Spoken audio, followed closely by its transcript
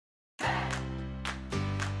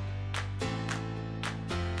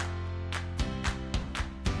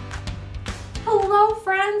Hello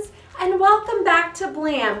friends, and welcome back to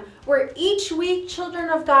BLAM, where each week children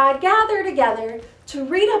of God gather together to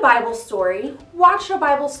read a Bible story, watch a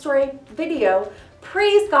Bible story video,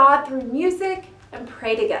 praise God through music, and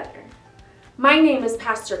pray together. My name is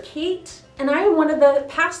Pastor Kate, and I am one of the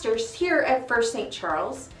pastors here at First St.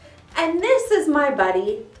 Charles, and this is my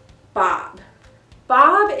buddy, Bob.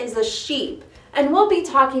 Bob is a sheep, and we'll be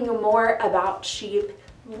talking more about sheep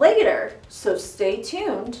later, so stay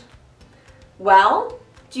tuned. Well,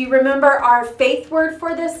 do you remember our faith word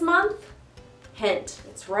for this month? Hint,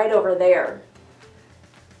 it's right over there.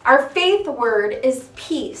 Our faith word is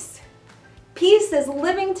peace. Peace is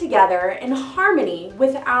living together in harmony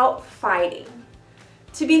without fighting.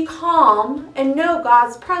 To be calm and know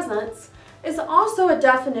God's presence is also a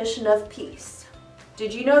definition of peace.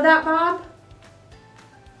 Did you know that, Bob?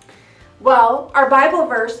 Well, our Bible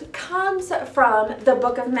verse comes from the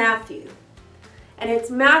book of Matthew, and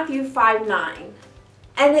it's Matthew 5:9,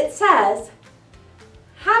 and it says,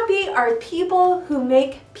 "Happy are people who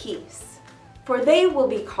make peace, for they will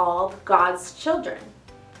be called God's children."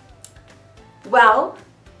 Well,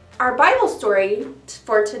 our Bible story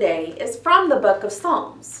for today is from the book of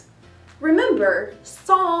Psalms. Remember,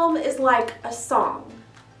 Psalm is like a song.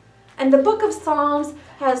 And the book of Psalms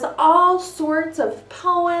has all sorts of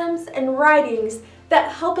poems and writings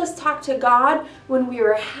that help us talk to God when we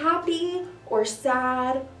are happy or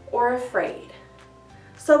sad or afraid.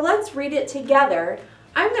 So let's read it together.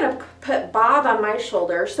 I'm going to put Bob on my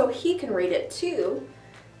shoulder so he can read it too.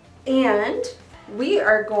 And we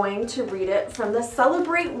are going to read it from the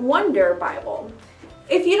Celebrate Wonder Bible.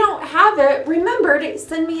 If you don't have it, remember to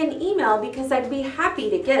send me an email because I'd be happy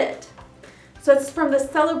to get it. So it's from the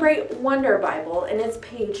Celebrate Wonder Bible, and it's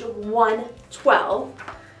page 112,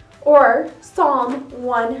 or Psalm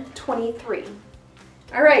 123.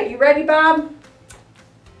 All right, you ready, Bob?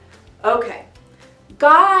 Okay.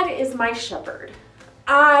 God is my shepherd.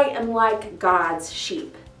 I am like God's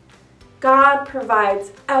sheep. God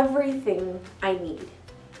provides everything I need.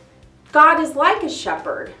 God is like a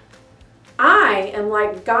shepherd. I am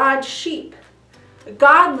like God's sheep.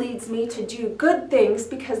 God leads me to do good things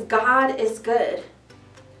because God is good.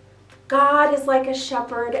 God is like a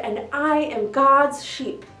shepherd, and I am God's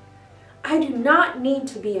sheep. I do not need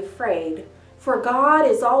to be afraid, for God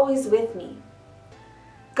is always with me.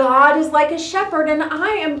 God is like a shepherd, and I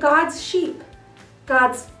am God's sheep.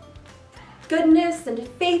 God's goodness and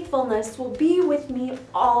faithfulness will be with me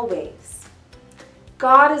always.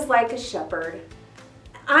 God is like a shepherd.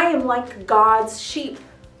 I am like God's sheep.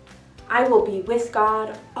 I will be with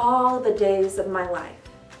God all the days of my life.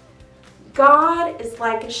 God is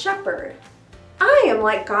like a shepherd. I am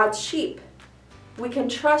like God's sheep. We can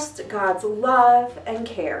trust God's love and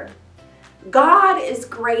care. God is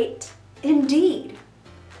great indeed.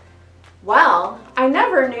 Well, I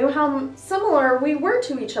never knew how similar we were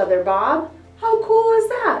to each other, Bob. How cool is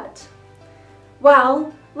that?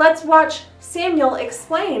 Well, let's watch Samuel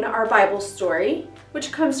explain our Bible story,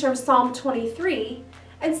 which comes from Psalm 23,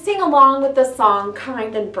 and sing along with the song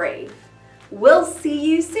Kind and Brave. We'll see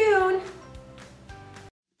you soon.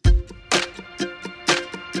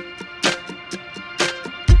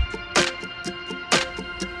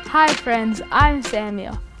 Hi friends, I'm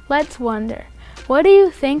Samuel. Let's wonder, what do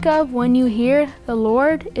you think of when you hear "The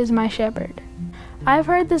Lord is my shepherd"? I've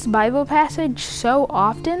heard this Bible passage so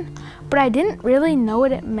often, but I didn't really know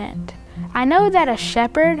what it meant. I know that a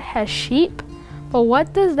shepherd has sheep, but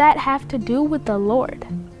what does that have to do with the Lord?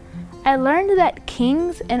 I learned that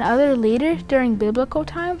kings and other leaders during biblical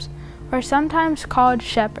times were sometimes called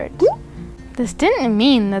shepherds. This didn't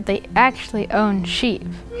mean that they actually owned sheep,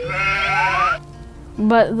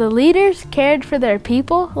 but the leaders cared for their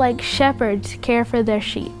people like shepherds care for their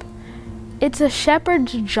sheep. It's a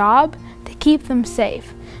shepherd's job to keep them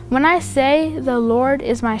safe. When I say "The Lord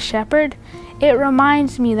is my shepherd," it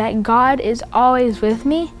reminds me that God is always with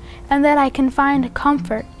me and that I can find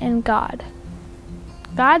comfort in God.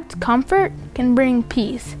 God's comfort can bring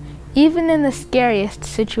peace, even in the scariest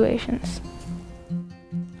situations.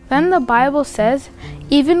 Then the Bible says,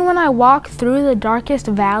 "Even when I walk through the darkest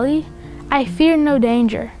valley, I fear no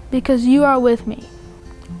danger, because you are with me."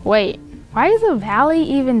 Wait, why is a valley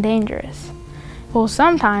even dangerous? Well,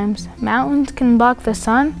 sometimes mountains can block the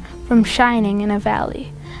sun from shining in a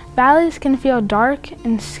valley. Valleys can feel dark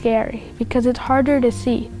and scary because it's harder to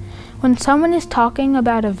see. When someone is talking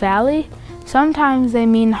about a valley, sometimes they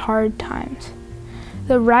mean hard times.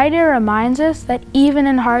 The writer reminds us that even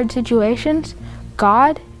in hard situations,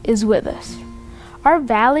 God is with us. Our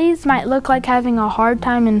valleys might look like having a hard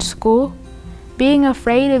time in school, being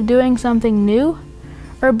afraid of doing something new,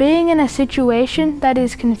 or being in a situation that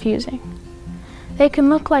is confusing. They can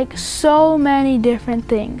look like so many different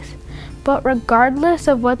things, but regardless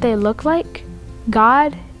of what they look like,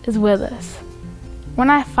 God is with us. When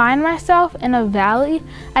I find myself in a valley,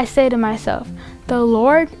 I say to myself, "The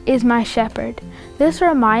Lord is my shepherd." This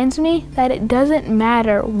reminds me that it doesn't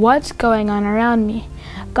matter what's going on around me.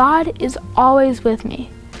 God is always with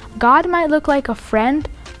me. God might look like a friend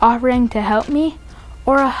offering to help me,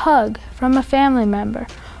 or a hug from a family member,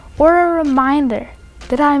 or a reminder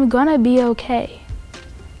that I'm gonna be okay.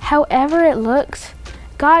 However it looks,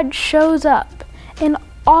 God shows up in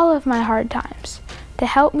all of my hard times to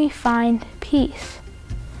help me find peace.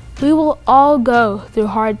 We will all go through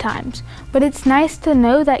hard times, but it's nice to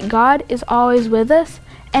know that God is always with us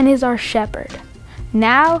and is our shepherd.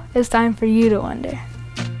 Now it's time for you to wonder.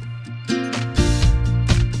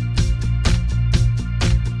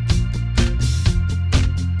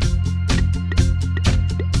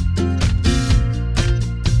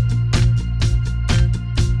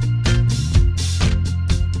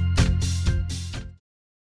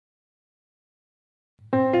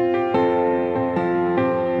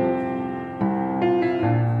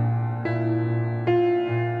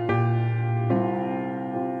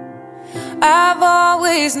 I've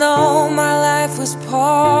always known my life was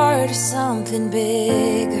part of something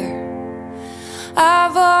bigger.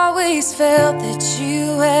 I've always felt that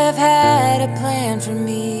you have had a plan for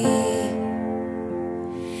me,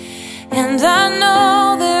 and I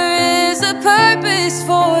know there is a purpose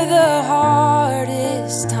for the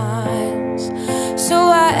hardest times. So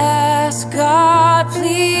I ask God,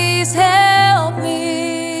 please help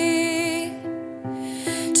me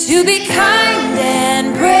to be kind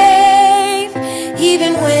and brave,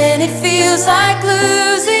 even when it feels like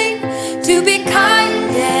losing. To be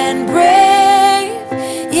kind and brave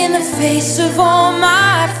in the face of all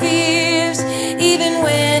my fears. Even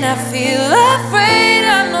when I feel afraid,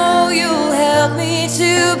 I know you'll help me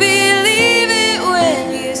to believe it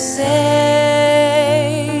when you say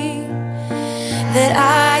that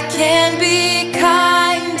I can be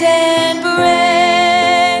kind and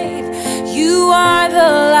brave. You are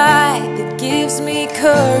the light that gives me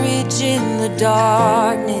courage in the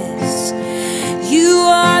darkness. You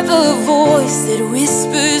are the voice that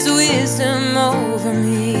whispers wisdom over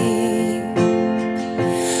me.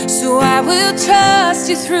 So I will trust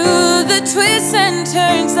you through the twists and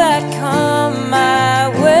turns that come my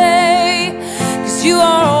way, 'cause you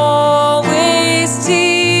are always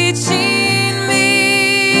teaching me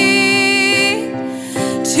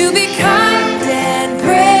to be kind and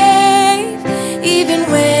brave, even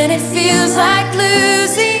when it feels like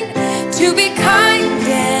losing. To be kind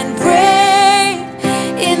and brave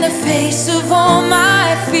in the face of all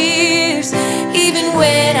my fears. Even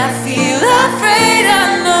when I feel afraid, I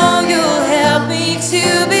know you'll help me to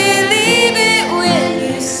believe it when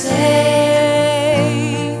you say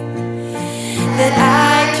that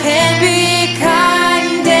I can be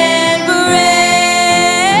kind and brave.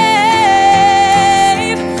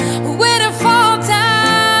 When I fall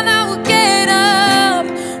down, I will get up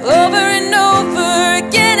over and over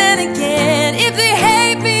again and again. If they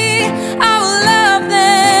hate me, I will love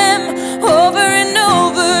them over and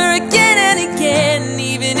over again and again.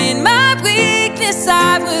 Even in my weakness,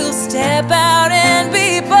 I will step out and be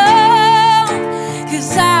bold,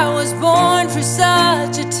 'cause I was born for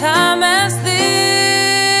such a time as this.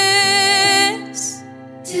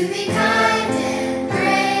 To be kind and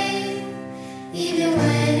brave, even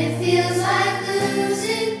when it feels like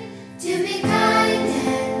losing. To be kind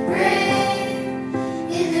and brave,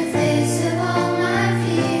 in the face of all my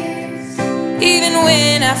fears. Even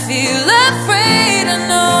when I feel afraid, I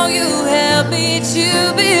know you help me to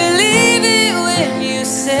believe it when you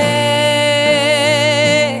say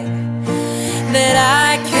that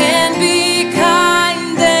I can be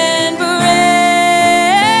kind and brave.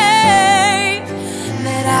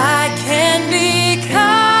 That I can be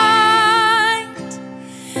kind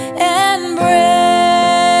and brave.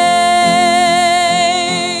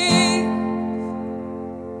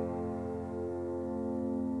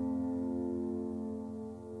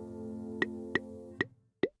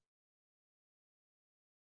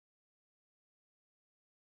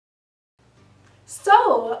 So,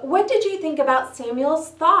 what did you think about Samuel's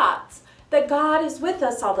thoughts that God is with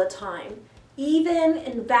us all the time, even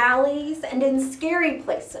in valleys and in scary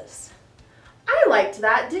places? I liked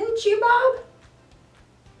that, didn't you, Bob?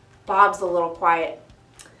 Bob's a little quiet.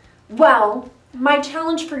 Well, my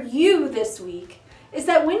challenge for you this week is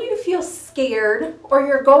that when you feel scared or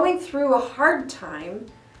you're going through a hard time,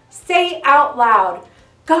 say out loud,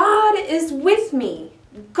 God is with me.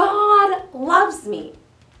 God loves me.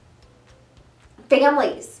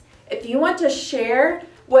 Families, if you want to share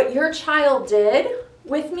what your child did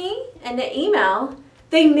with me in an email,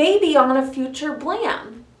 they may be on a future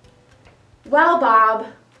BLAM. Well, Bob,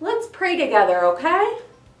 let's pray together, okay?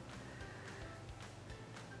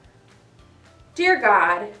 Dear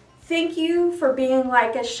God, thank you for being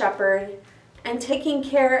like a shepherd and taking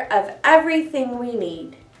care of everything we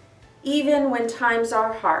need, even when times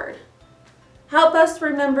are hard. Help us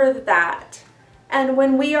remember that. And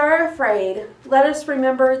when we are afraid, let us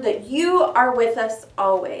remember that you are with us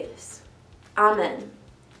always. Amen.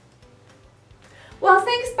 Well,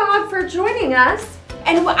 thanks, Bob, for joining us,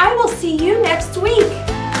 and I will see you next week.